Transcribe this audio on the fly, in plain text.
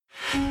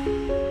Hi,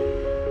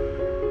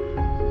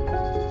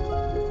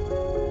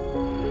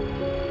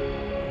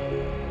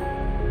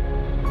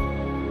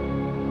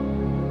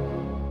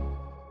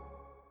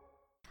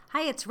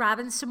 it's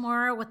Robin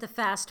Samora with the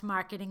Fast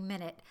Marketing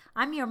Minute.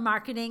 I'm your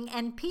marketing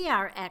and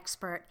PR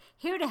expert,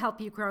 here to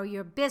help you grow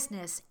your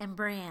business and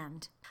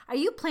brand. Are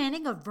you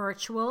planning a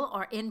virtual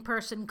or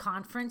in-person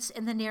conference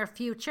in the near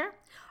future?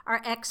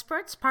 Are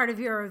experts part of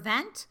your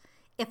event?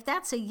 If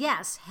that's a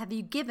yes, have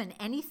you given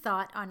any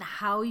thought on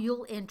how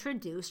you'll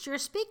introduce your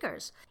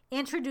speakers?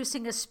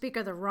 Introducing a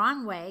speaker the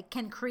wrong way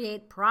can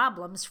create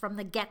problems from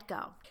the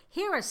get-go.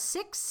 Here are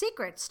 6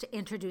 secrets to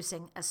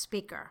introducing a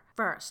speaker.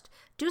 First,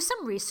 do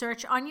some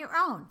research on your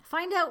own.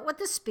 Find out what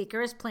the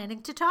speaker is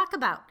planning to talk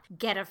about.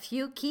 Get a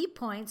few key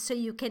points so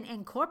you can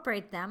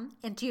incorporate them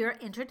into your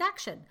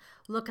introduction.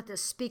 Look at the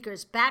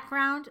speaker's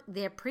background,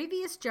 their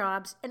previous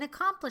jobs, and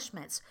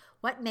accomplishments.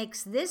 What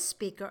makes this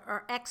speaker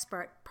or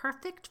expert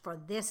perfect for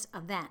this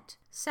event?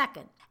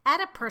 Second, add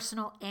a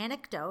personal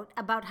anecdote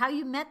about how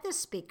you met the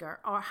speaker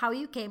or how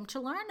you came to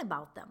learn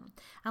about them.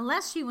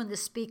 Unless you and the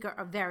speaker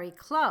are very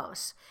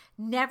close,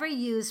 never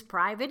use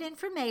private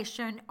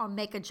information or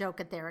make a joke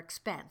at their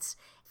expense.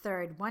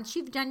 Third, once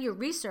you've done your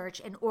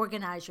research and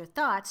organized your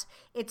thoughts,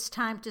 it's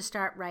time to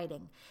start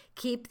writing.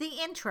 Keep the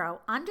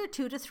intro under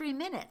 2 to 3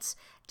 minutes.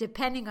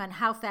 Depending on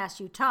how fast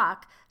you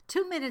talk,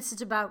 2 minutes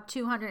is about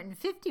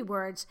 250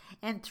 words,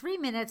 and 3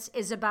 minutes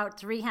is about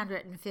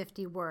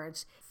 350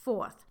 words.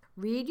 Fourth,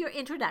 read your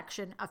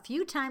introduction a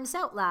few times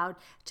out loud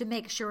to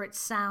make sure it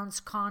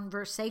sounds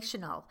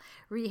conversational.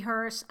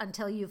 Rehearse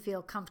until you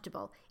feel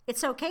comfortable.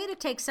 It's okay to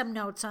take some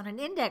notes on an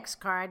index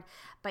card,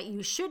 but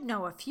you should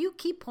know a few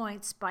key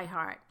points by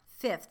heart.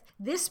 Fifth,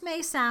 this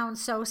may sound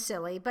so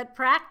silly, but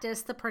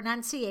practice the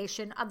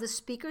pronunciation of the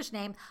speaker's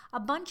name a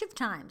bunch of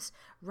times.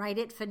 Write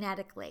it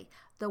phonetically.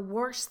 The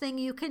worst thing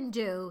you can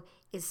do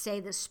is say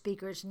the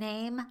speaker's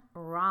name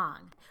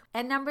wrong.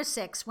 And number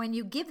 6, when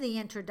you give the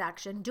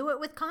introduction, do it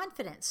with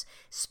confidence.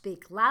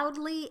 Speak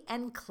loudly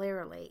and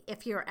clearly.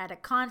 If you're at a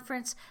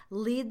conference,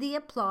 lead the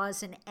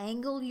applause and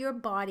angle your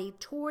body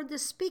toward the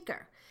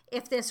speaker.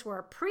 If this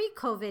were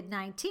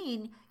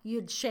pre-COVID-19,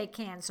 you'd shake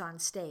hands on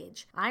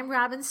stage. I'm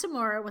Robin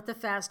Samora with the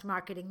Fast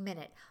Marketing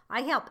Minute.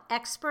 I help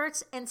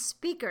experts and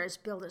speakers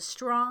build a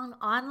strong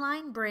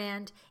online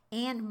brand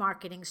and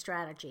marketing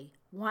strategy.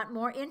 Want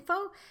more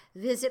info?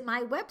 Visit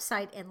my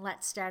website and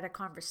let's start a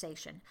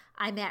conversation.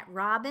 I'm at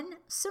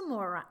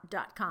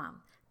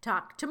robinsamora.com.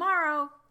 Talk tomorrow.